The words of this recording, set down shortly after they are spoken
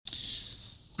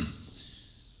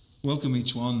Welcome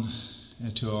each one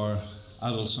to our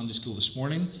adult Sunday school this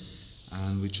morning,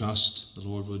 and we trust the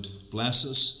Lord would bless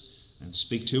us and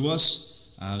speak to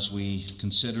us as we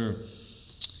consider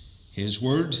His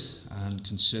Word and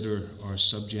consider our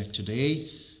subject today.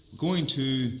 We're going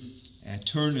to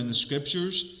turn in the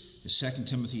Scriptures, 2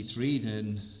 Timothy 3,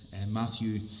 then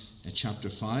Matthew chapter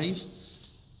 5.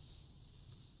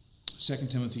 2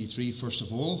 Timothy 3 first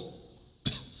of all.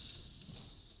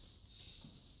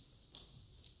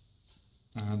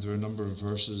 And there are a number of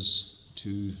verses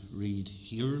to read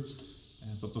here.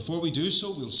 But before we do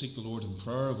so, we'll seek the Lord in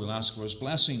prayer. We'll ask for His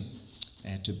blessing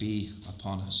to be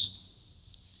upon us.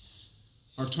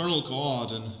 Our eternal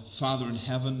God and Father in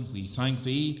heaven, we thank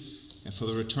Thee for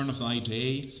the return of Thy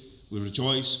day. We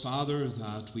rejoice, Father,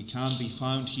 that we can be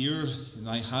found here in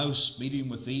Thy house, meeting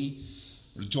with Thee,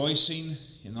 rejoicing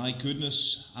in Thy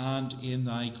goodness and in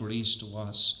Thy grace to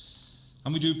us.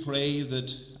 And we do pray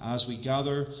that as we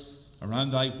gather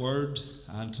around Thy word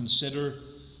and consider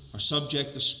our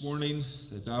subject this morning,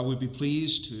 that Thou would be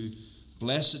pleased to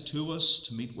bless it to us,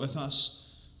 to meet with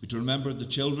us. We to remember the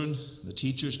children, the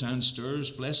teachers downstairs.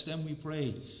 Bless them, we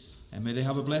pray, and may they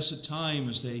have a blessed time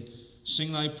as they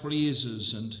sing Thy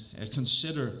praises and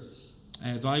consider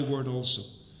Thy word also.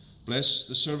 Bless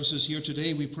the services here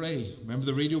today, we pray. Remember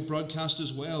the radio broadcast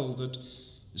as well that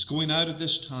is going out at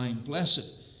this time. Bless it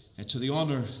to the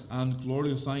honour and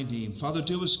glory of Thy name. Father,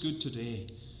 do us good today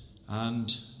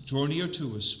and draw near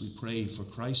to us, we pray, for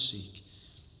Christ's sake.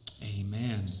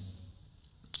 Amen.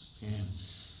 Amen.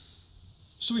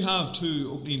 So we have two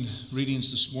opening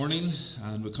readings this morning,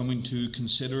 and we're coming to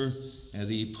consider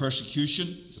the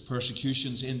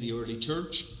persecutions in the early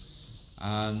church,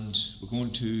 and we're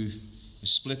going to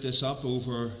split this up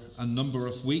over a number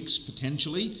of weeks,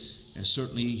 potentially,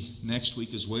 certainly next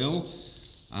week as well.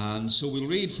 And so we'll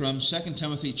read from 2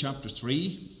 Timothy chapter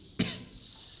 3,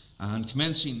 and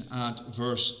commencing at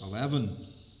verse 11.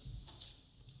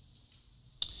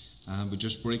 And we're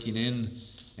just breaking in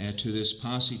to this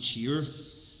passage here,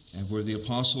 where the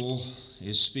apostle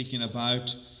is speaking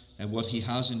about what he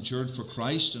has endured for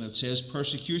Christ. And it says,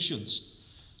 persecutions,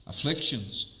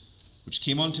 afflictions, which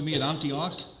came unto me at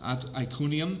Antioch, at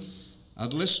Iconium,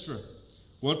 at Lystra.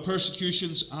 What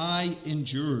persecutions I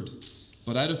endured!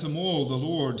 But out of them all the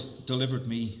Lord delivered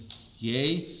me.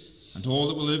 Yea, and all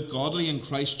that will live godly in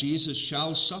Christ Jesus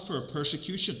shall suffer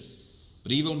persecution.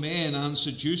 But evil men and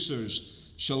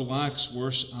seducers shall wax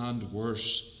worse and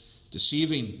worse,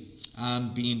 deceiving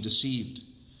and being deceived.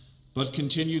 But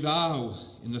continue thou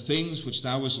in the things which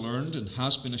thou hast learned and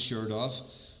hast been assured of,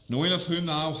 knowing of whom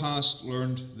thou hast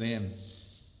learned them,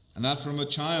 and that from a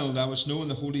child thou hast known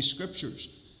the holy Scriptures,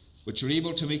 which are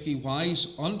able to make thee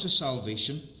wise unto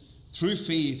salvation, through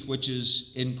faith which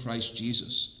is in Christ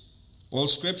Jesus. All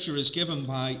Scripture is given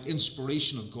by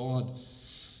inspiration of God,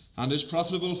 and is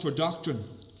profitable for doctrine,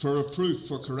 for reproof,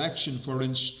 for correction, for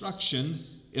instruction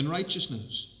in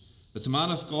righteousness, that the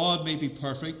man of God may be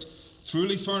perfect,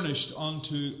 truly furnished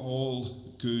unto all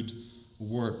good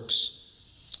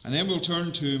works. And then we'll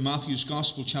turn to Matthew's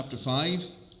Gospel, chapter 5,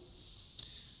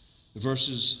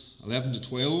 verses 11 to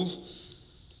 12.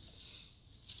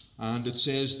 And it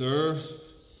says there,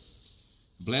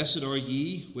 Blessed are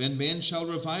ye, when men shall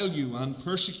revile you and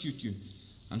persecute you,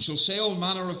 and shall say all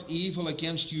manner of evil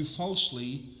against you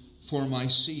falsely for my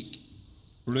sake.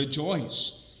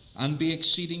 Rejoice, and be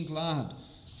exceeding glad,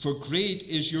 for great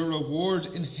is your reward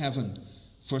in heaven.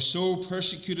 For so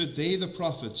persecuted they the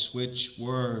prophets which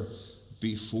were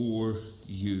before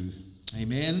you.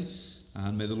 Amen.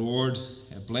 And may the Lord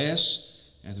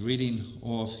bless the reading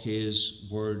of His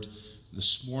word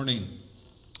this morning.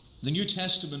 The New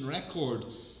Testament record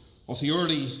of the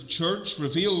early church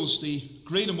reveals the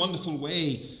great and wonderful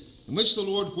way in which the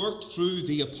Lord worked through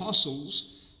the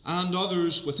apostles and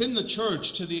others within the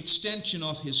church to the extension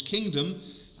of His kingdom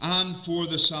and for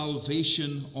the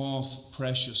salvation of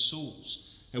precious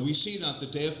souls. And we see that the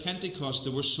day of Pentecost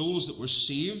there were souls that were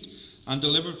saved and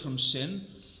delivered from sin,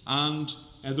 and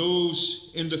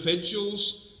those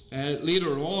individuals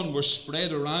later on were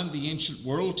spread around the ancient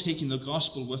world, taking the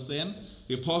gospel with them.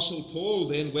 The Apostle Paul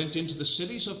then went into the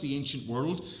cities of the ancient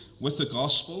world with the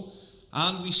gospel,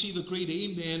 and we see the great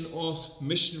aim then of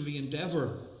missionary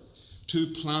endeavour to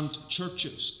plant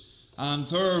churches. And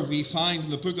there we find in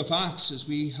the book of Acts, as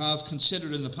we have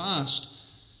considered in the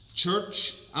past,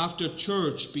 church after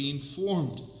church being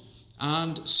formed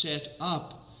and set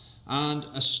up and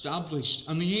established.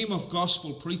 And the aim of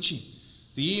gospel preaching,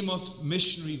 the aim of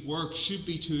missionary work should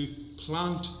be to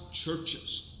plant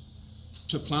churches.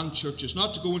 To plant churches,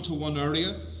 not to go into one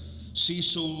area, see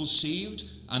souls saved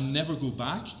and never go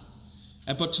back,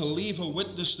 but to leave a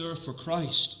witness there for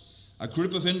Christ a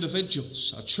group of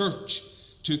individuals, a church,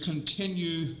 to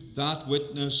continue that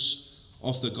witness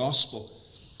of the gospel.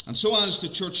 And so as the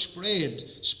church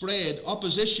spread,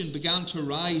 opposition began to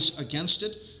rise against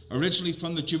it, originally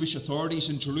from the Jewish authorities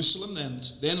in Jerusalem, and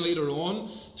then later on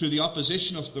through the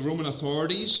opposition of the Roman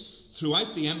authorities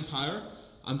throughout the empire,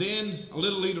 and then a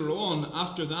little later on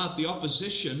after that the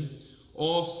opposition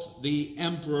of the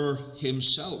emperor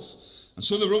himself. And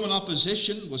so the Roman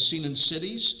opposition was seen in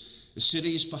cities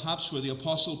perhaps where the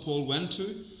Apostle Paul went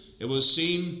to. It was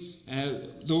seen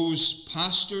those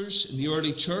pastors in the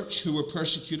early church who were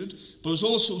persecuted, but it was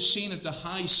also seen at the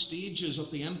high stages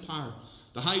of the empire.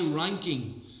 The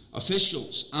high-ranking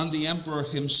officials and the emperor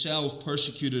himself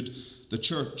persecuted the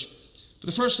church. But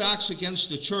the first acts against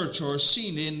the church are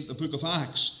seen in the book of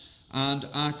Acts and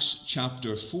Acts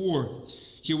chapter 4.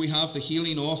 Here we have the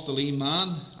healing of the lame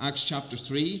man, Acts chapter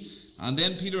 3. And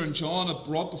then Peter and John are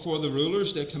brought before the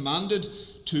rulers. They're commanded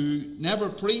to never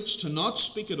preach, to not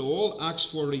speak at all, Acts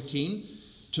 4:18,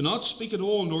 to not speak at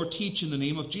all nor teach in the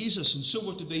name of Jesus. And so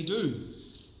what did they do?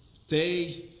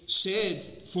 They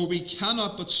said, "For we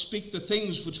cannot but speak the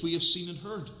things which we have seen and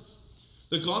heard."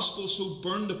 The gospel so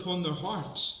burned upon their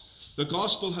hearts. The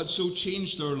gospel had so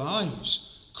changed their lives.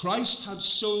 Christ had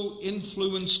so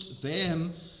influenced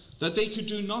them that they could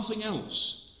do nothing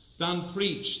else than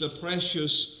preach the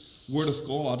precious Word of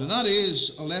God. And that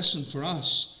is a lesson for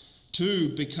us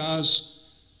too, because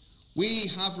we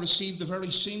have received the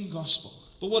very same gospel.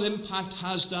 But what impact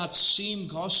has that same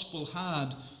gospel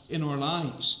had in our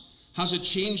lives? Has it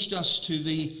changed us to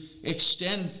the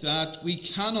extent that we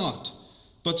cannot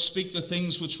but speak the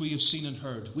things which we have seen and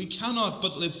heard? We cannot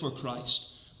but live for Christ.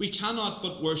 We cannot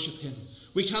but worship Him.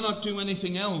 We cannot do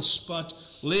anything else but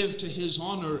live to His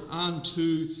honor and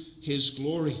to His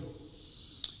glory.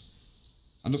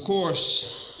 And of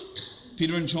course,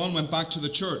 Peter and John went back to the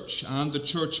church, and the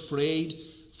church prayed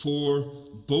for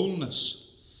boldness.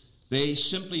 They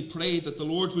simply prayed that the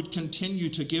Lord would continue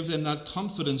to give them that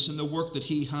confidence in the work that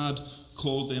He had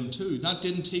called them to. That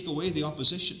didn't take away the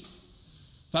opposition.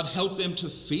 That helped them to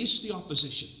face the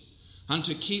opposition and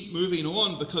to keep moving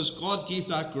on, because God gave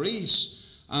that grace,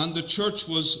 and the church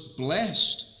was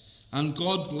blessed, and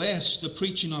God blessed the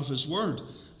preaching of His word.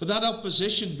 But that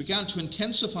opposition began to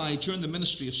intensify during the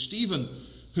ministry of Stephen,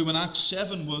 who in Acts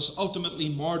 7 was ultimately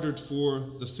martyred for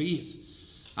the faith.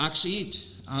 Acts 8,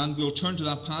 and we'll turn to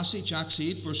that passage, Acts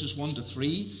 8 verses 1 to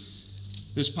 3.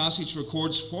 This passage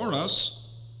records for us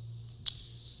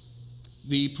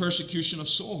the persecution of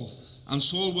Saul. And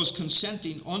Saul was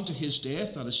consenting unto his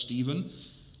death, that is Stephen.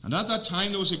 And at that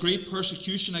time there was a great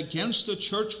persecution against the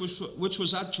church which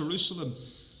was at Jerusalem.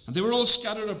 And they were all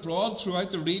scattered abroad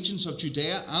throughout the regions of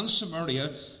Judea and Samaria,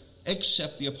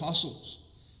 except the apostles.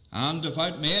 And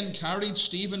devout men carried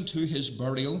Stephen to his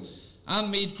burial,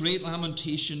 and made great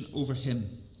lamentation over him.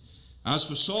 As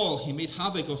for Saul, he made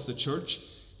havoc of the church,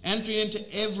 entering into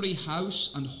every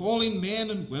house, and hauling men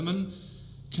and women,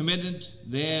 committed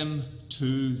them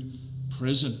to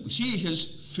prison. We see his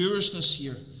fierceness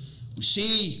here. We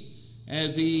see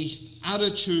the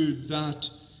attitude that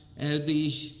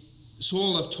the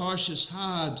Saul of Tarshish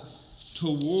had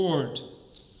toward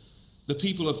the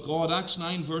people of God. Acts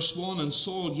 9 verse 1, and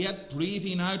Saul, yet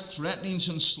breathing out threatenings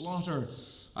and slaughter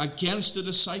against the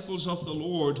disciples of the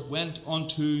Lord, went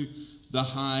unto the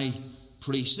high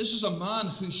priest. This is a man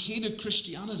who hated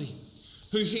Christianity,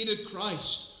 who hated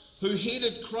Christ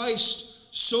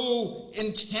so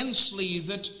intensely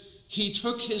that he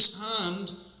took his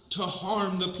hand to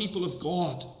harm the people of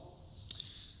God.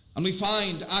 And we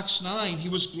find, Acts 9, he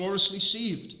was gloriously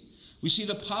saved. We see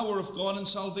the power of God in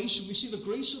salvation. We see the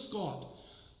grace of God.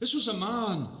 This was a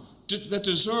man that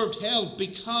deserved hell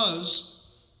because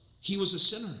he was a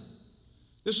sinner.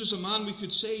 This was a man, we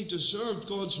could say, deserved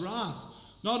God's wrath,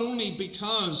 not only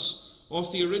because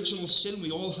of the original sin we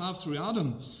all have through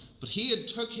Adam, but he had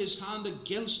took his hand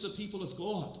against the people of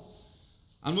God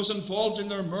and was involved in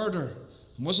their murder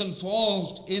and was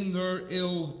involved in their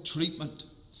ill treatment.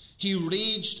 He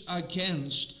raged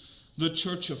against the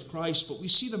church of Christ. But we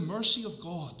see the mercy of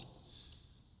God.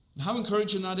 And how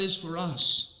encouraging that is for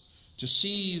us to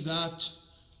see that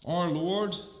our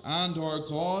Lord and our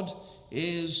God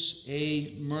is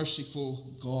a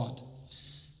merciful God.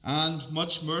 And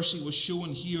much mercy was shown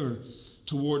here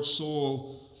towards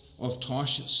Saul of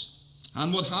Tarshish.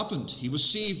 And what happened? He was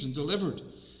saved and delivered.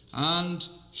 And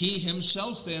he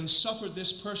himself then suffered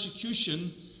this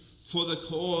persecution for the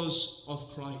cause of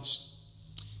Christ.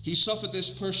 He suffered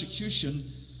this persecution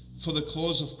for the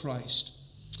cause of Christ.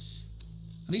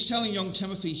 And he's telling young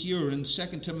Timothy here in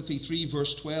 2 Timothy 3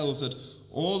 verse 12 that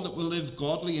all that will live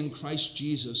godly in Christ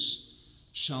Jesus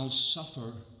shall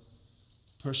suffer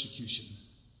persecution.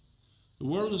 The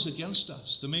world is against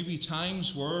us. There may be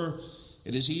times where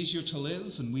it is easier to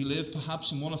live, and we live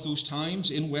perhaps in one of those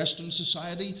times in Western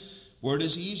society where it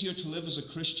is easier to live as a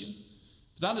Christian.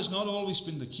 But that has not always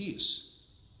been the case.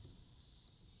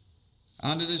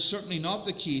 And it is certainly not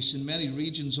the case in many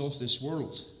regions of this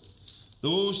world.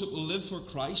 Those that will live for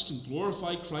Christ and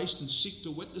glorify Christ and seek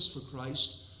to witness for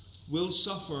Christ will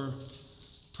suffer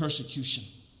persecution.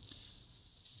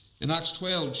 In Acts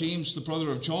 12, James, the brother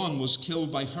of John, was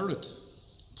killed by Herod.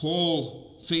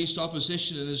 Paul faced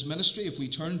opposition in his ministry. If we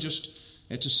turn just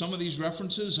to some of these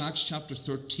references, Acts chapter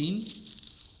 13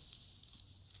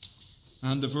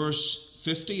 and the verse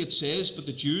 50, it says, "But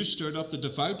the Jews stirred up the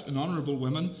devout and honourable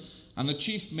women and the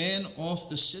chief men of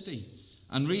the city,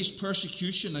 and raised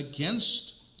persecution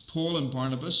against Paul and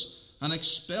Barnabas, and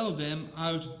expelled them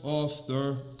out of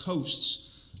their coasts."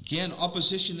 Again,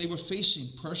 opposition they were facing,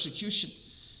 persecution.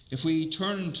 If we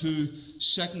turn to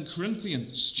 2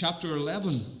 Corinthians chapter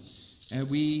 11,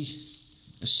 we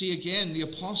see again the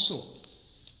apostle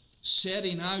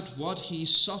setting out what he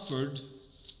suffered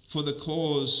for the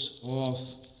cause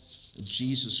of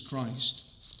Jesus Christ.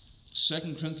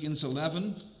 2 Corinthians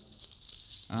 11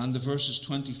 and the verses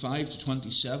 25 to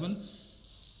 27.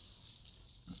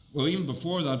 Well, even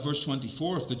before that, verse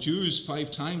 24, "If the Jews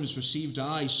 5 times received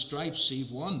stripes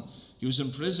save one, he was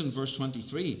in prison," verse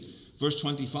 23. Verse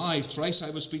 25, "Thrice I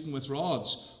was beaten with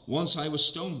rods, once I was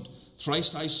stoned,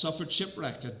 thrice I suffered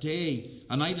shipwreck,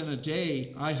 a night and a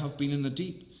day I have been in the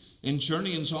deep, in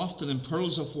journeyings often, in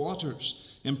perils of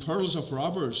waters, in perils of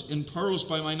robbers, in perils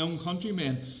by mine own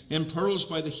countrymen, in perils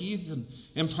by the heathen,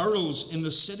 in perils in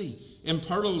the city, in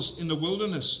perils in the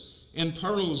wilderness, in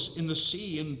perils in the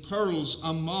sea, in perils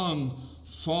among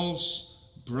false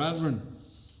brethren."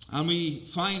 And we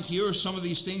find here some of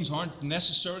these things aren't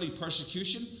necessarily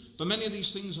persecution, but many of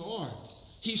these things are.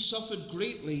 He suffered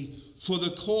greatly for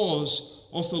the cause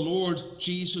of the Lord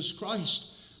Jesus Christ.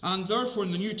 And therefore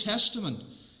in the New Testament,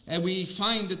 we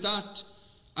find that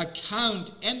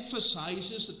account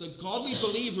emphasizes that the godly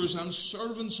believers and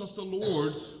servants of the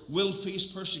Lord will face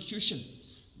persecution.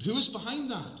 Who is behind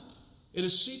that? It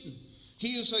is Satan.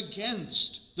 He is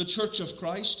against the church of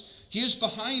Christ. He is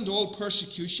behind all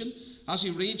persecution as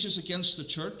he rages against the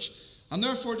church. And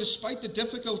therefore, despite the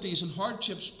difficulties and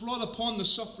hardships brought upon the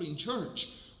suffering church,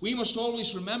 we must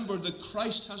always remember that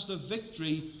Christ has the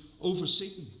victory over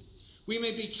Satan. We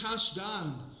may be cast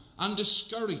down and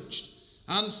discouraged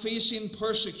and facing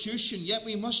persecution, yet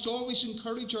we must always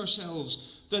encourage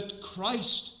ourselves that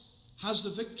Christ has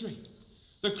the victory,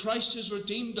 that Christ has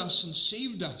redeemed us and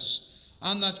saved us,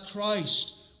 and that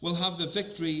Christ will have the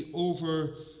victory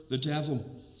over the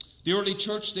devil. The early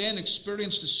church then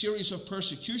experienced a series of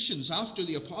persecutions after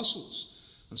the apostles,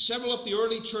 and several of the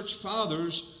early church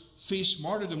fathers faced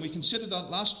martyrdom. We considered that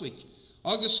last week.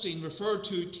 Augustine referred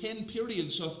to 10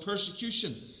 periods of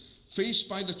persecution faced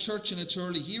by the church in its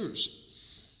early years.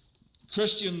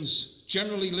 Christians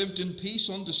generally lived in peace,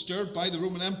 undisturbed by the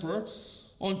Roman Emperor,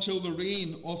 until the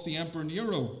reign of the Emperor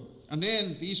Nero. And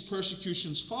then these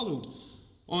persecutions followed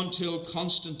until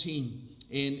Constantine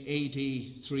in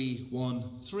AD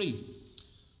 313.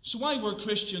 So why were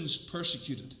Christians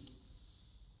persecuted?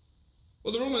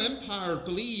 Well, the Roman Empire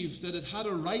believed that it had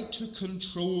a right to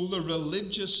control the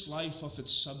religious life of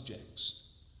its subjects.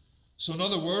 So in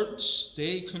other words,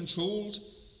 they controlled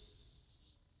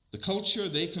the culture,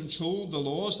 they controlled the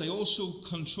laws, they also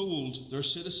controlled their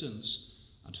citizens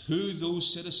and who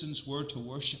those citizens were to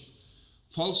worship.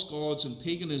 False gods and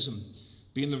paganism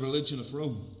being the religion of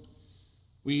Rome.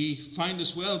 We find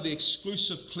as well the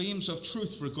exclusive claims of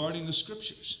truth regarding the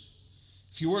Scriptures.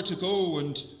 If you were to go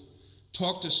and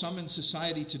talk to some in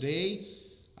society today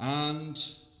and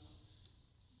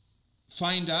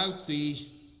find out the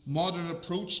modern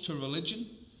approach to religion,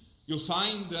 you'll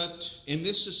find that in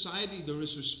this society there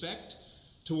is respect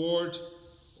toward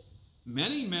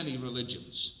many, many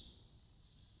religions.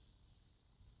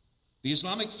 The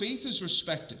Islamic faith is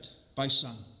respected by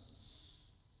some.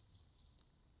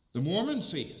 The Mormon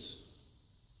faith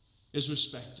is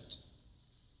respected.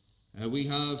 We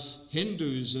have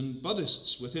Hindus and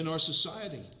Buddhists within our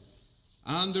society.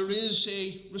 And there is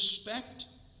a respect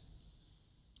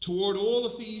toward all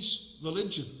of these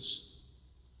religions.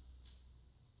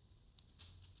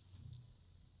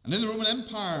 And in the Roman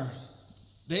Empire,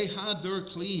 they had their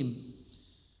claim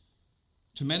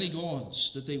to many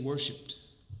gods that they worshipped.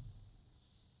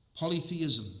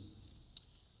 Polytheism.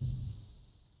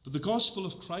 But the gospel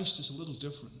of Christ is a little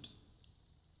different.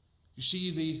 You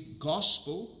see, the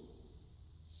gospel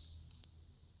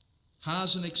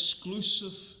has an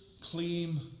exclusive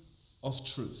claim of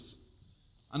truth.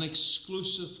 an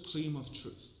exclusive claim of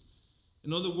truth.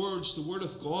 In other words, the Word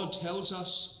of God tells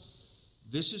us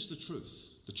this is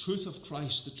the truth of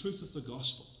Christ, the truth of the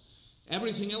gospel.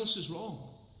 Everything else is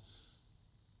wrong.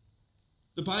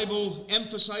 The Bible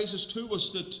emphasizes to us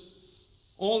that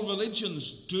all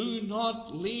religions do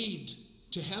not lead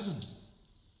to heaven.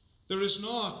 There is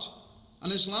not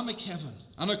an Islamic heaven,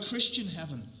 and a Christian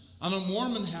heaven, and a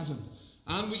Mormon heaven,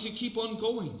 and we could keep on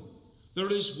going.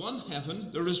 There is one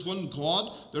heaven, there is one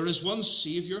God, there is one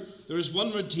Savior, there is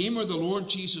one Redeemer, the Lord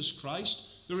Jesus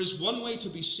Christ. There is one way to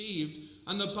be saved,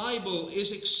 and the Bible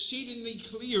is exceedingly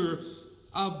clear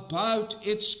about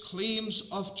its claims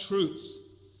of truth.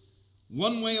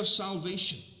 One way of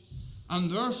salvation.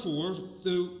 And therefore,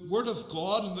 the Word of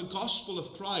God and the gospel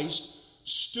of Christ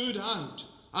stood out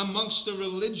amongst the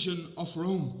religion of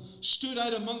Rome, stood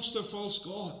out amongst their false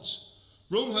gods.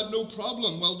 Rome had no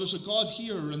problem. Well, there's a God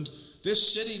here, and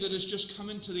this city that has just come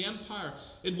into the empire,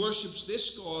 it worships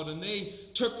this God, and they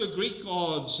took the Greek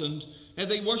gods, and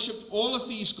they worshipped all of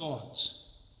these gods.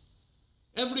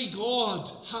 Every god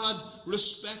had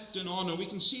respect and honor. We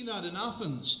can see that in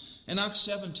Athens, in Acts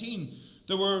 17.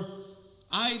 There were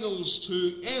idols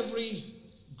to every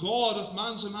god of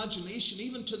man's imagination,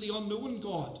 even to the unknown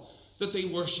God that they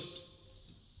worshipped.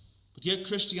 But yet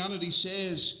Christianity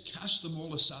says, cast them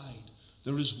all aside.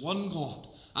 There is one God,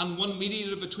 and one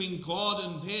mediator between God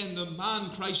and men, the man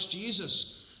Christ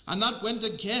Jesus. And that went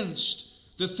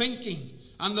against the thinking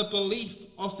and the belief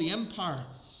of the empire.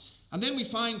 And then we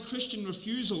find Christian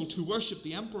refusal to worship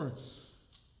the emperor.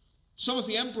 Some of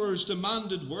the emperors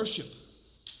demanded worship.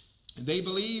 And they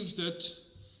believed that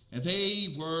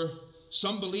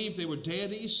some believed they were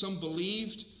deities, some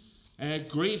believed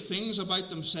great things about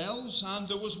themselves, and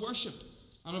there was worship.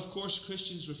 And of course,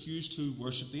 Christians refused to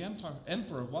worship the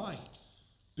emperor. Why?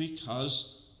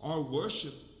 Because our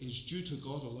worship is due to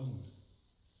God alone.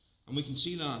 And we can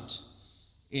see that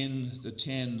in the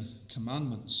 10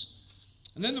 Commandments.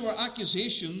 And then there were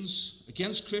accusations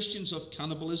against Christians of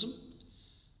cannibalism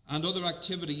and other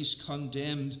activities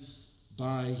condemned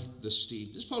by the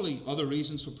state. There's probably other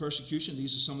reasons for persecution.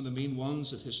 These are some of the main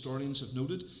ones that historians have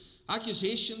noted.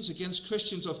 Accusations against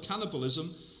Christians of cannibalism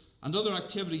and other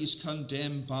activities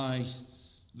condemned by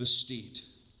the state.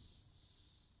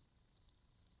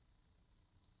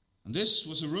 And this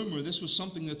was a rumor, this was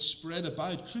something that spread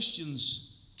about.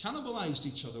 Christians cannibalized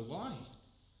each other. Why?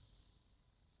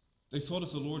 They thought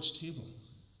of the Lord's table.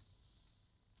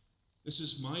 This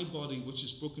is my body which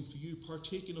is broken for you,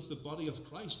 partaking of the body of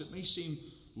Christ. It may seem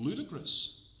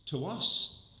ludicrous to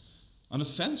us and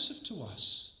offensive to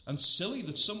us and silly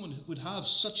that someone would have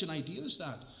such an idea as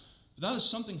that. But that is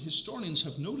something historians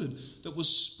have noted that was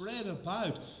spread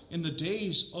about in the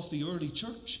days of the early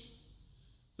church.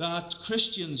 That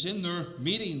Christians in their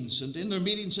meetings and in their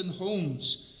meetings in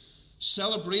homes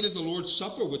celebrated the Lord's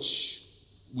Supper, which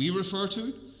we refer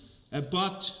to,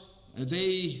 but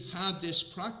they had this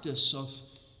practice of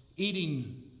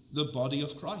eating the body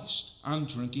of Christ and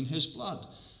drinking his blood.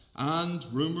 And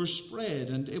rumors spread,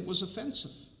 and it was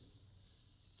offensive.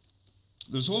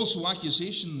 There's also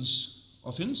accusations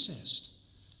of incest.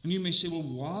 And you may say, well,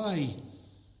 why?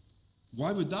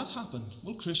 Why would that happen?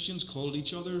 Well, Christians called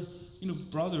each other,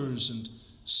 brothers and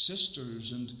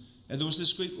sisters, and there was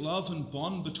this great love and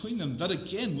bond between them that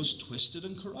again was twisted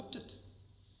and corrupted.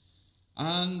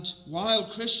 And while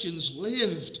Christians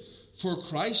lived for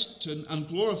Christ and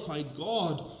glorified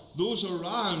God, those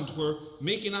around were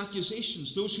making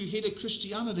accusations. Those who hated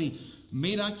Christianity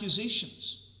made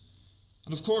accusations.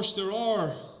 And of course, there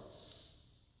are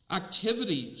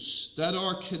activities that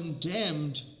are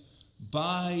condemned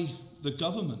by the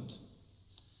government.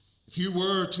 If you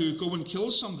were to go and kill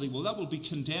somebody, well, that will be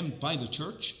condemned by the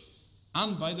church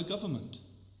and by the government.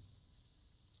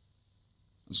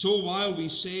 And so while we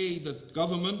say that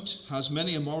government has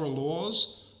many immoral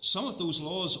laws, some of those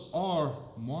laws are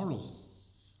moral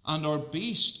and are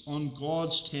based on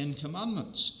God's 10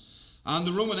 Commandments. And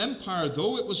the Roman Empire,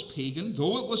 though it was pagan,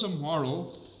 though it was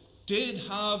immoral, did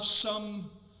have some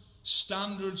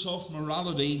standards of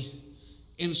morality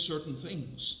in certain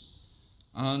things.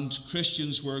 And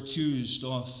Christians were accused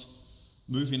of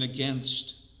moving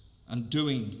against and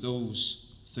doing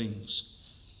those things.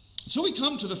 So we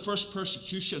come to the first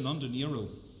persecution under Nero.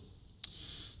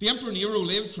 The Emperor Nero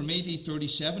lived from AD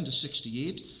 37 to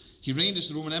 68. He reigned as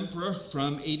the Roman Emperor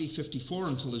from AD 54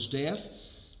 until his death.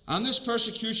 And this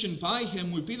persecution by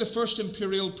him would be the first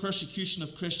imperial persecution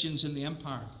of Christians in the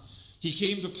empire. He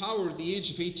came to power at the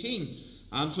age of 18.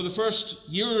 And for the first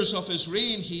years of his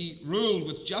reign, he ruled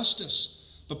with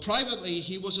justice. But privately,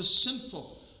 he was a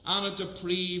sinful and a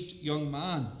depraved young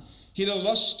man. He had a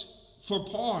lust for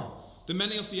power. that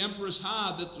many of the emperors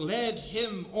had that led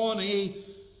him on a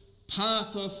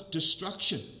path of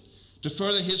destruction. To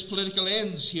further his political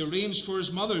ends, he arranged for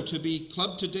his mother to be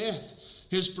clubbed to death.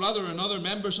 His brother and other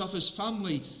members of his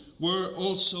family were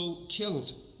also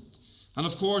killed. And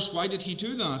of course, why did he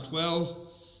do that?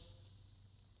 Well,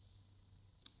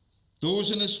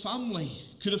 those in his family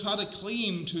could have had a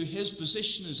claim to his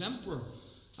position as emperor.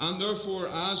 And therefore,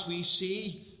 as we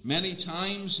see many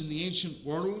times in the ancient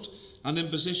world and in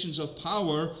positions of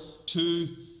power, to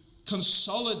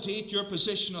consolidate your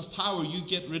position of power, you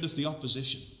get rid of the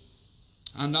opposition.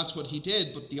 And that's what he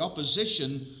did, but the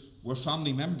opposition were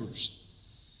family members.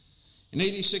 In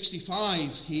AD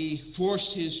 65, he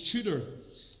forced his tutor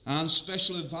and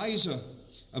special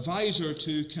advisor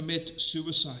to commit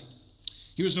suicide.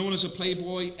 He was known as a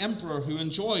playboy emperor who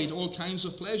enjoyed all kinds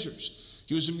of pleasures.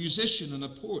 He was a musician and a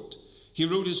poet. He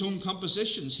wrote his own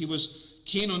compositions. He was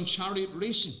keen on chariot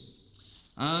racing.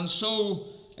 And so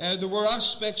there were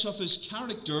aspects of his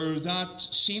character that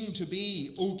seemed to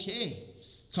be okay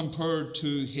compared to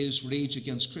his rage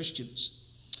against Christians.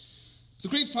 The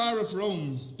Great Fire of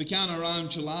Rome began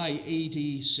around July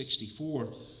AD 64.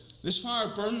 This fire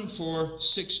burned for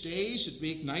 6 days. It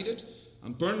reignited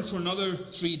and burned for another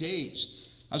 3 days.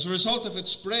 As a result of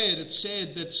its spread, it's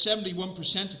said that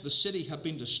 71% of the city had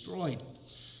been destroyed.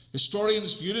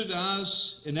 Historians viewed it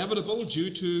as inevitable due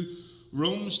to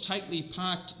Rome's tightly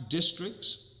packed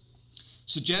districts.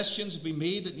 Suggestions have been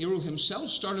made that Nero himself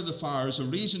started the fire as a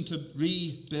reason to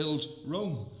rebuild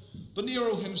Rome. But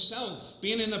Nero himself,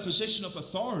 being in a position of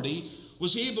authority,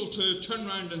 was able to turn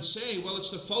around and say, well,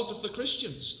 it's the fault of the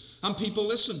Christians. And people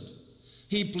listened.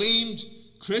 He blamed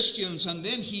Christians, and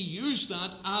then he used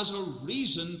that as a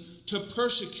reason to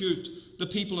persecute the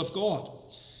people of God.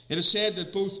 It is said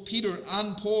that both Peter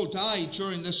and Paul died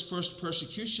during this first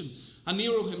persecution, and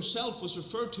Nero himself was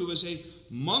referred to as a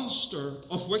monster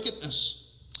of wickedness.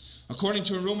 According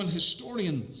to a Roman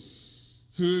historian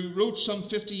who wrote some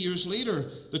 50 years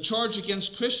later, the charge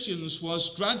against Christians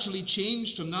was gradually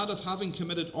changed from that of having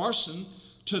committed arson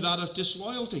to that of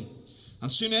disloyalty.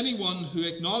 And soon anyone who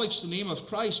acknowledged the name of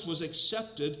Christ was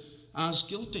accepted as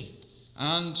guilty.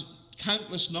 And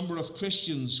countless number of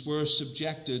Christians were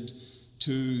subjected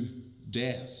to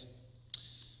death.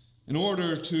 In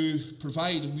order to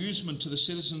provide amusement to the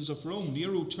citizens of Rome,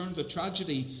 Nero turned the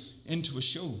tragedy into a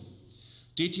show.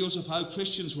 Details of how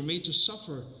Christians were made to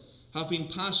suffer have been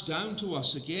passed down to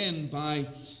us again by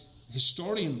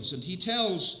historians. And he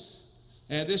tells,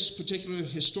 this particular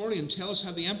historian tells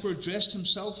how the emperor dressed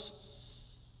himself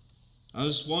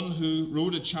as one who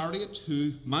rode a chariot,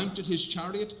 who mounted his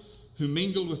chariot, who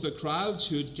mingled with the crowds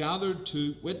who had gathered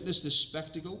to witness this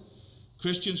spectacle.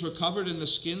 Christians were covered in the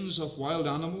skins of wild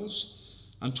animals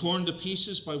and torn to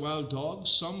pieces by wild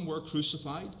dogs. Some were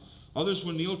crucified. Others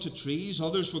were nailed to trees.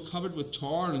 Others were covered with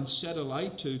tar and set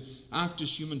alight to act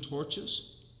as human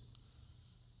torches.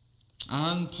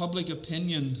 And public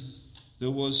opinion, there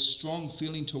was strong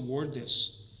feeling toward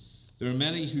this. There are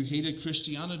many who hated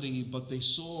Christianity, but they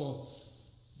saw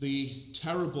the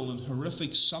terrible and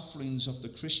horrific sufferings of the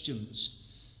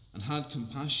Christians and had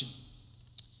compassion.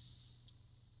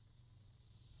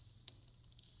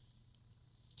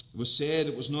 It was said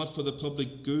it was not for the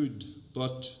public good,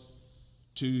 but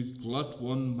to glut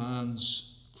one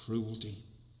man's cruelty.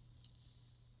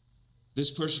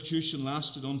 This persecution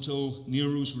lasted until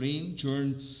Nero's reign,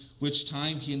 during which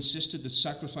time he insisted that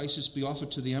sacrifices be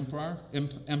offered to the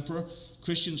emperor.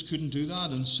 Christians couldn't do that,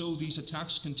 and so these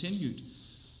attacks continued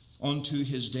unto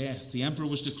his death. The emperor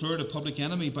was declared a public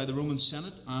enemy by the Roman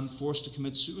Senate and forced to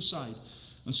commit suicide.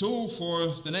 And so for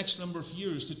the next number of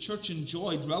years, the church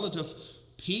enjoyed relative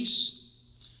peace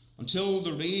until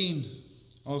the reign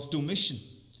of Domitian,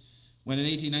 when in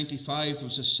 1895 there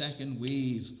was a second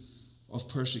wave of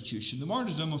persecution. The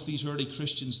martyrdom of these early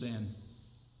Christians then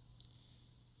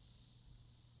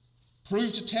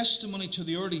proved a testimony to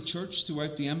the early church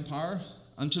throughout the empire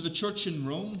and to the church in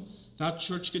Rome. That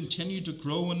church continued to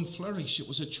grow and flourish. It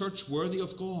was a church worthy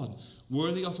of God,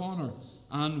 worthy of honor,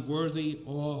 and worthy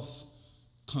of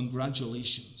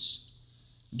congratulations.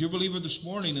 Dear believer, this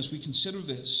morning as we consider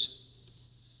this,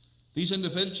 these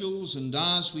individuals, and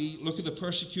as we look at the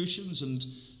persecutions, and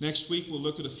next week we'll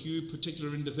look at a few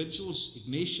particular individuals,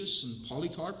 Ignatius and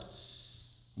Polycarp.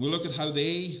 We'll look at how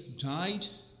they died.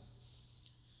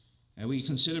 And we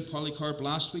considered Polycarp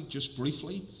last week just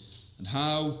briefly, and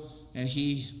how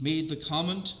he made the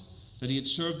comment that he had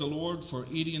served the Lord for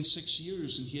 86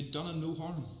 years and he had done him no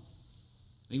harm. And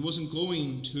he wasn't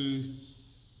going to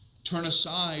turn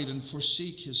aside and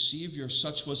forsake his Savior.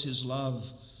 Such was his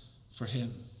love for him.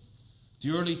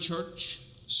 The early church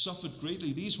suffered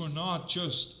greatly. These were not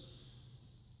just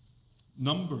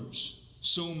numbers,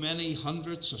 so many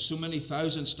hundreds or so many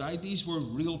thousands died. These were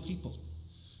real people.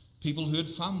 People who had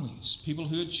families, people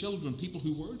who had children, people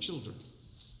who were children,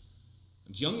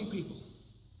 and young people.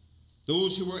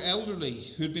 Those who were elderly,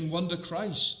 who had been won to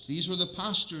Christ. These were the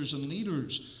pastors and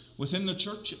leaders within the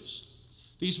churches.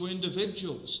 These were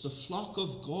individuals, the flock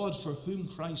of God for whom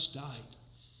Christ died.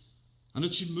 And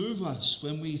it should move us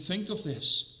when we think of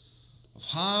this, of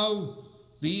how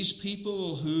these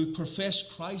people who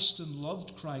professed Christ and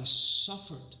loved Christ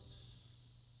suffered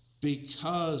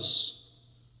because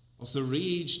of the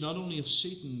rage not only of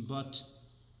Satan, but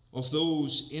of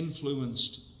those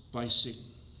influenced by Satan.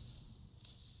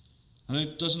 And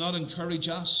it does not encourage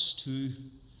us to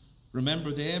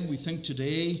remember them. We think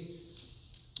today,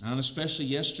 and especially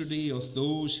yesterday, of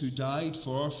those who died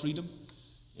for our freedom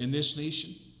in this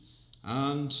nation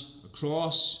and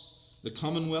across the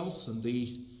Commonwealth and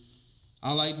the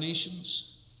Allied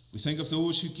nations. We think of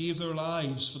those who gave their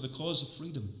lives for the cause of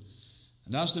freedom.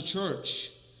 And as the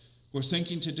church, we're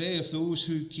thinking today of those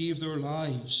who gave their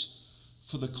lives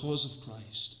for the cause of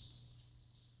Christ.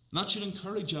 And that should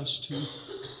encourage us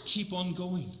to keep on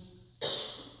going,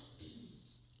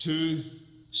 to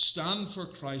stand for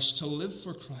Christ, to live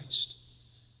for Christ.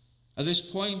 At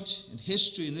this point in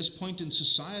history, in this point in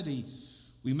society,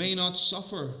 we may not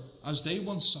suffer as they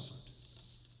once suffered.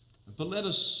 But let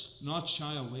us not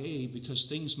shy away because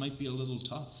things might be a little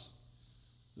tough.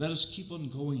 Let us keep on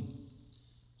going,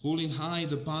 holding high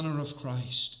the banner of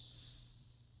Christ.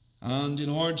 And in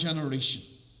our generation,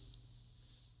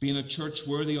 being a church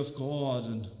worthy of God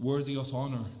and worthy of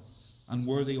honor and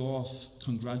worthy of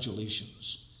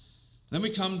congratulations. Then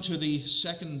we come to the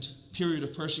second period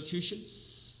of persecution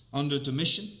under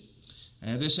Domitian.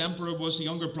 This emperor was the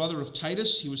younger brother of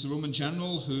Titus. He was the Roman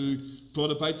general who brought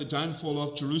about the downfall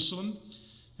of Jerusalem.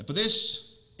 But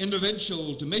this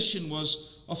individual, Domitian,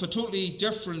 was of a totally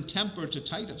different temper to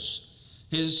Titus.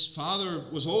 His father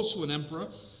was also an emperor,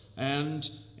 and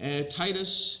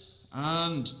Titus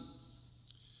and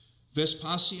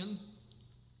Vespasian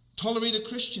tolerated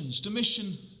Christians.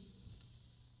 Domitian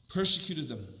persecuted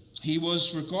them. He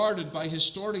was regarded by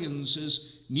historians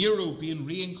as Nero being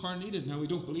reincarnated. Now, we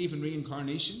don't believe in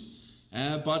reincarnation,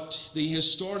 but the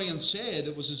historian said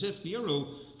it was as if Nero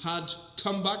had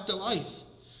come back to life,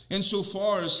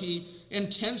 insofar as he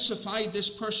intensified this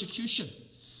persecution.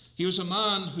 He was a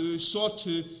man who sought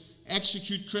to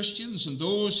execute Christians and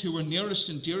those who were nearest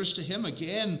and dearest to him,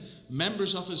 again,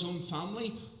 members of his own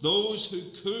family, those who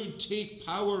could take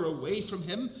power away from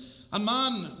him. And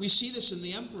man, we see this in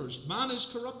the emperors. Man is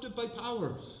corrupted by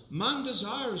power. Man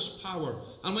desires power.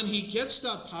 And when he gets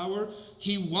that power,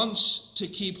 he wants to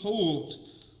keep hold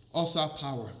of that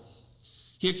power.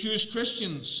 He accused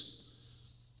Christians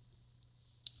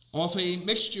of a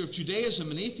mixture of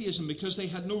Judaism and atheism because they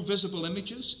had no visible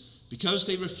images, because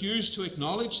they refused to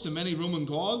acknowledge the many Roman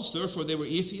gods, therefore they were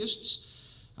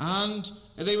atheists, and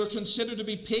they were considered to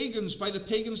be pagans by the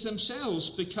pagans themselves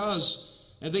because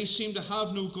they seemed to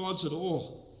have no gods at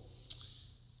all.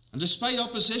 And despite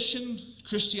opposition,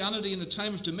 Christianity in the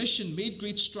time of Domitian made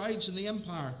great strides in the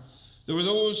empire. There were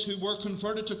those who were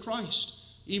converted to Christ,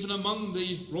 even among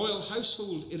the royal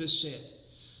household, it is said.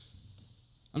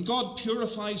 And God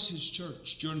purifies his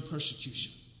church during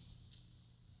persecution.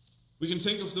 We can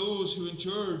think of those who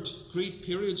endured great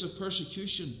periods of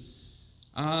persecution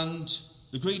and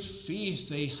the great faith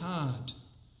they had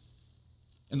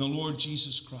in the Lord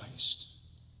Jesus Christ.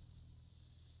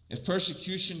 If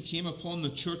persecution came upon the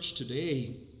church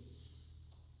today,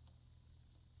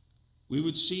 we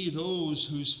would see those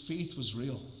whose faith was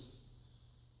real,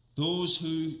 those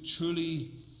who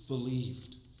truly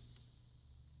believed.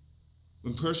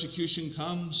 When persecution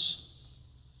comes,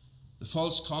 the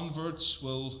false converts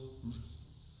will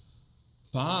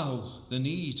bow the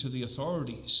knee to the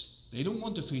authorities. They don't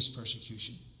want to face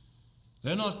persecution.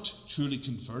 They're not truly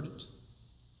converted.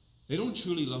 They don't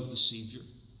truly love the Savior.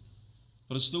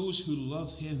 But it's those who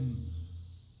love him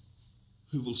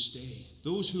who will stay.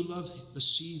 Those who love the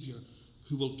Savior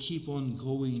who will keep on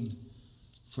going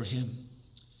for him.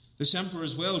 This emperor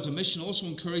as well, Domitian, also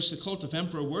encouraged the cult of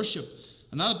emperor worship.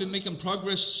 And that had been making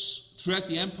progress throughout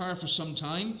the empire for some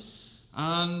time.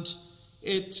 And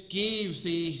it gave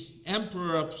the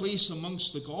emperor a place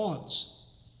amongst the gods.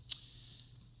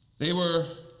 They were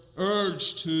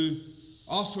urged to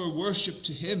offer worship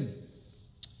to him.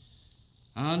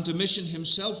 And Domitian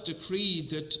himself decreed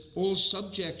that all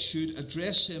subjects should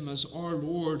address him as our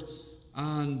Lord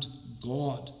and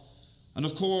God. And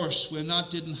of course, when that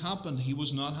didn't happen, he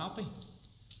was not happy.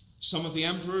 Some of the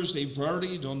emperors, they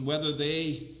varied on whether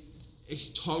they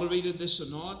tolerated this or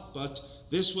not, but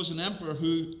this was an emperor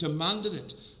who demanded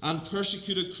it and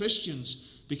persecuted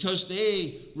Christians because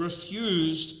they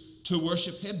refused to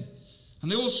worship him.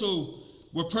 And they also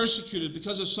were persecuted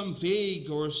because of some vague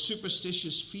or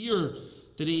superstitious fear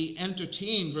that he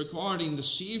entertained regarding the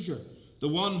Savior, the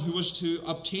one who was to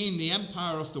obtain the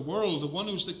empire of the world, the one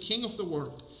who was the king of the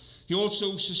world. He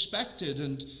also suspected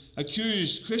and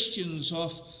accused Christians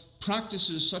of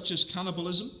practices such as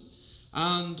cannibalism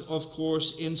and, of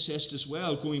course, incest as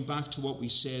well, going back to what we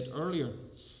said earlier.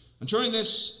 And during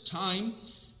this time,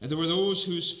 there were those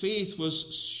whose faith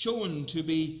was shown to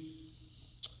be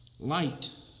light,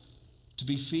 to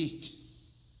be fake.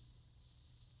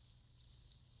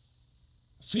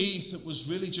 Faith that was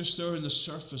really just there in the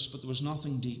surface, but there was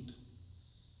nothing deep.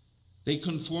 They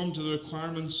conformed to the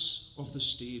requirements of the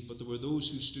state, but there were those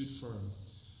who stood firm.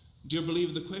 Dear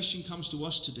believer, the question comes to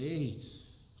us today.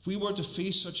 If we were to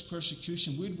face such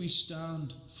persecution, would we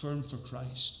stand firm for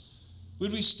Christ?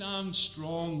 Would we stand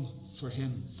strong for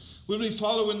him? Would we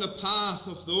follow in the path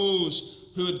of those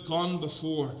who had gone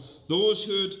before, those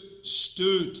who had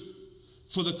stood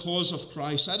for the cause of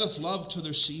Christ, out of love to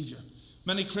their Savior?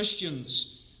 Many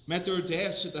Christians met their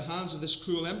deaths at the hands of this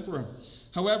cruel emperor.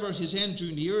 However, his end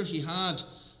drew near. He had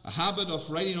a habit of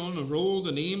writing on a roll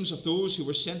the names of those who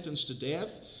were sentenced to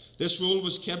death. This roll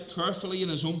was kept carefully in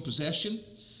his own possession.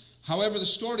 However, the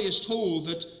story is told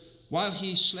that while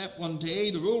he slept one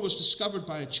day, the roll was discovered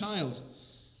by a child,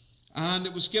 and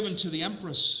it was given to the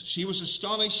empress. She was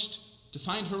astonished to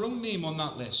find her own name on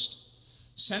that list,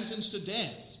 sentenced to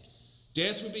death.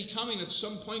 Death would be coming at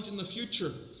some point in the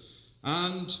future,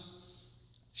 and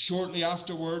shortly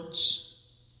afterwards,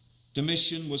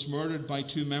 Domitian was murdered by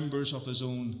 2 members of his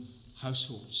own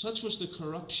household. Such was the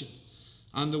corruption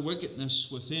and the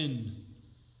wickedness within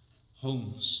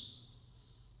homes,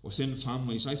 within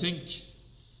families. I think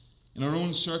in our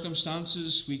own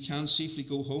circumstances, we can safely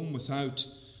go home without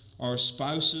our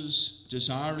spouses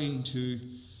desiring to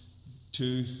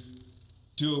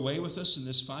do away with us in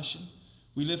this fashion.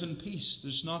 We live in peace.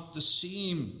 There's not the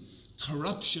same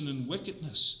corruption and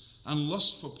wickedness and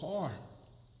lust for power.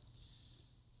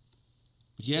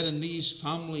 But yet in these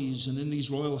families and in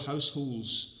these royal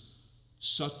households,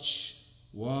 such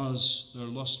was their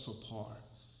lust for power.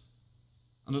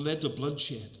 And it led to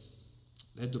bloodshed.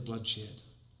 Led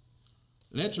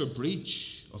to a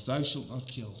breach of thou shalt not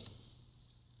kill.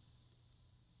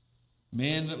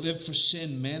 Men that lived for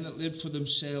sin, men that lived for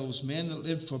themselves, men that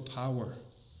lived for power,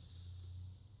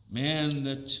 men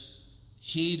that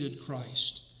hated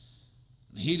Christ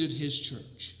and hated his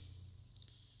church.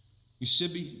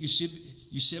 Eusebius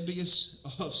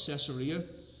of Caesarea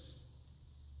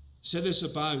said this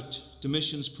about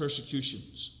Domitian's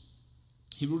persecutions.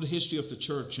 He wrote a history of the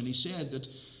church, and he said that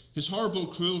his horrible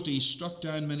cruelty struck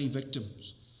down many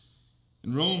victims.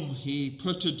 In Rome, he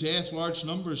put to death large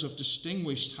numbers of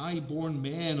distinguished, high-born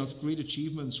men of great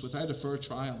achievements without a fair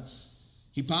trial.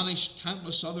 He banished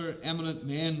countless other eminent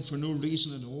men for no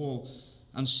reason at all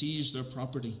and seized their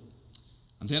property.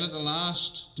 And then at the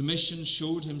last, Domitian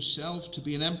showed himself to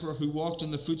be an emperor who walked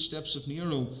in the footsteps of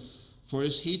Nero for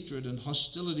his hatred and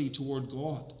hostility toward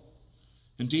God.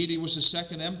 Indeed, he was the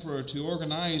second emperor to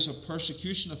organize a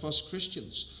persecution of us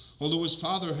Christians, although his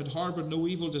father had harbored no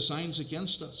evil designs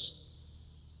against us.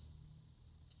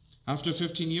 After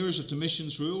 15 years of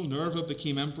Domitian's rule, Nerva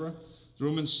became emperor. The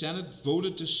Roman Senate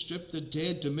voted to strip the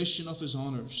dead Domitian of his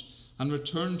honors and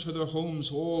return to their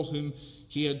homes all whom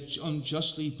he had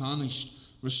unjustly banished,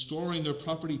 restoring their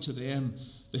property to them.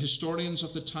 The historians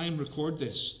of the time record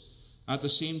this. At the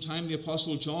same time, the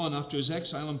Apostle John, after his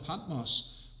exile in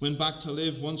Patmos, went back to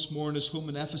live once more in his home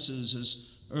in Ephesus,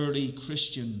 as early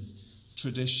Christian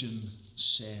tradition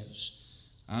says.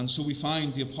 And so we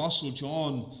find the Apostle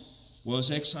John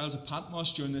was exiled to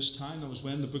Patmos during this time. That was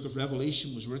when the book of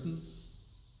Revelation was written.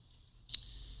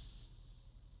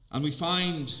 And we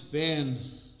find then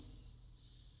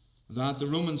that the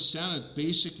Roman Senate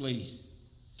basically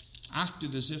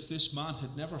acted as if this man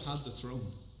had never had the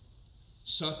throne.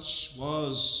 Such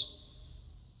was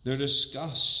their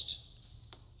disgust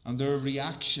and their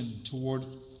reaction toward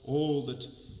all that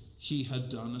he had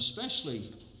done, especially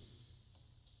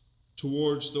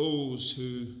towards those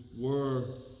who were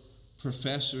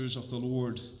professors of the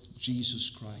Lord Jesus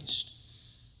Christ.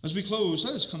 As we close,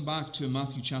 let us come back to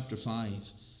Matthew chapter 5.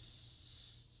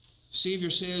 The Saviour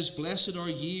says, "Blessed are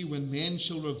ye when men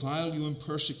shall revile you and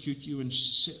persecute you, and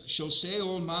shall say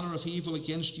all manner of evil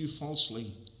against you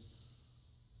falsely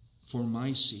for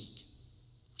my sake."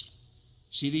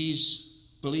 See, these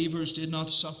believers did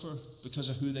not suffer because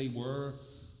of who they were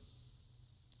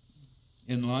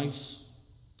in life.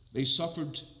 They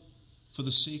suffered for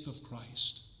the sake of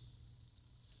Christ,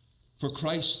 for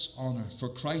Christ's honor, for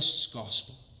Christ's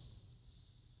gospel.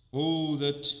 Oh,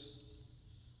 that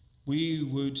we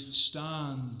would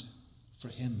stand for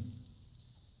him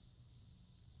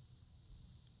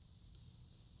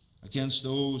against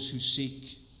those who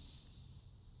seek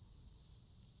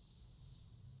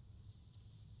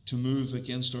to move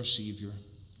against our Savior.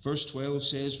 Verse 12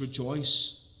 says,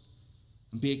 "Rejoice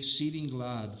and be exceeding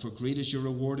glad, for great is your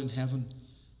reward in heaven.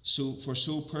 So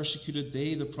persecuted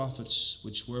they the prophets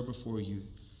which were before you."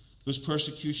 There's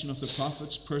persecution of the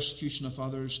prophets, persecution of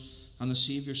others, and the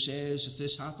Savior says, if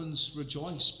this happens,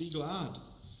 rejoice, be glad.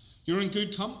 You're in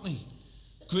good company.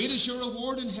 Great is your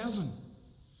reward in heaven,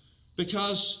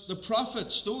 because the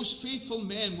prophets, those faithful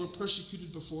men, were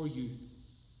persecuted before you.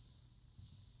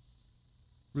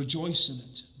 Rejoice in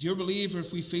it. Dear believer,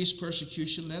 if we face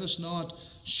persecution, let us not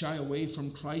shy away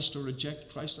from Christ or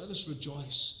reject Christ. Let us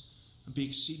rejoice and be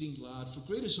exceeding glad, for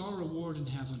great is our reward in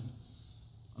heaven.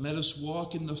 And let us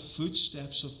walk in the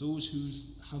footsteps of those who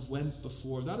have went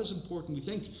before. That is important. We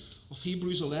think of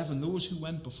Hebrews 11, those who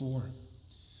went before.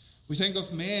 We think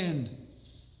of men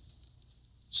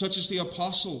such as the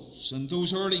apostles and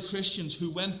those early Christians who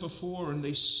went before and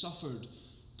they suffered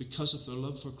because of their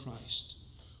love for Christ.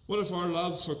 What if our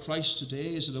love for Christ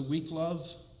today? Is it a weak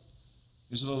love?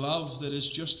 Is it a love that is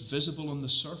just visible on the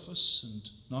surface and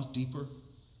not deeper?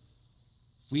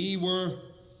 We were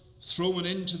thrown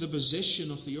into the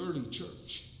position of the early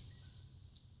church.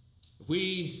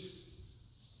 We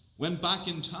went back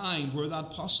in time were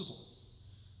that possible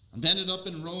and ended up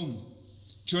in Rome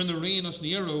during the reign of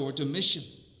Nero or Domitian.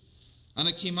 And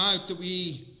it came out that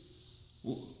we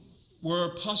were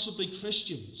possibly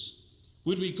Christians.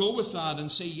 Would we go with that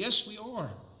and say, yes, we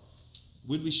are?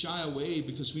 Would we shy away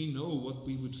because we know what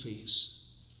we would face?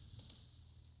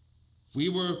 We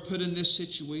were put in this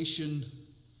situation.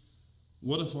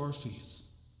 What of our faith?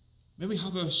 May we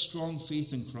have a strong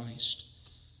faith in Christ.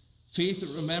 Faith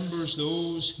that remembers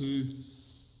those who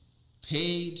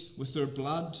paid with their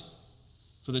blood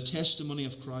for the testimony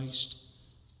of Christ.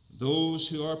 Those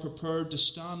who are prepared to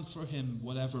stand for him,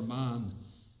 whatever man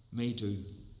may do.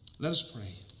 Let us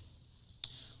pray.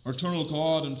 Our eternal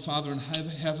God and Father in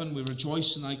heaven, we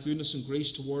rejoice in thy goodness and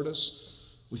grace toward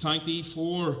us. We thank thee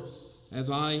for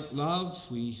thy love.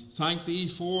 We thank thee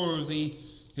for the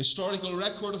historical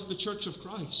record of the Church of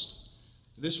Christ.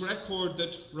 This record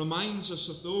that reminds us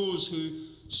of those who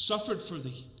suffered for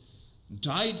thee,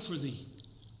 died for thee,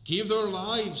 gave their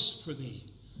lives for thee.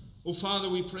 Oh Father,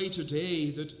 we pray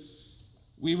today that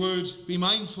we would be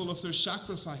mindful of their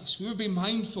sacrifice. We would be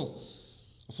mindful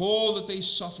of all that they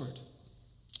suffered.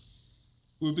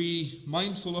 We would be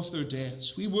mindful of their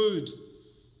deaths. We would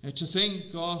to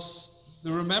think of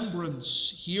the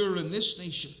remembrance here in this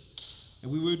nation.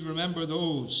 And we would remember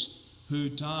those who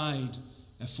died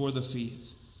for the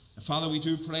faith. And Father, we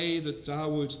do pray that thou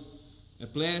would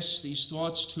bless these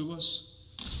thoughts to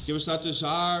us. Give us that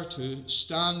desire to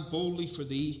stand boldly for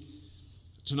thee,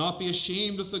 to not be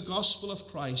ashamed of the gospel of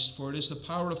Christ, for it is the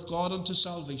power of God unto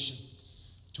salvation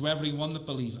to every one that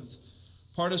believeth.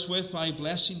 Part us with thy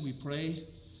blessing, we pray.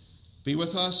 Be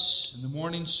with us in the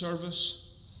morning service.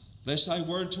 Bless thy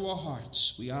word to our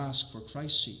hearts, we ask for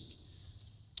Christ's sake.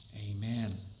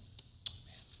 Amen.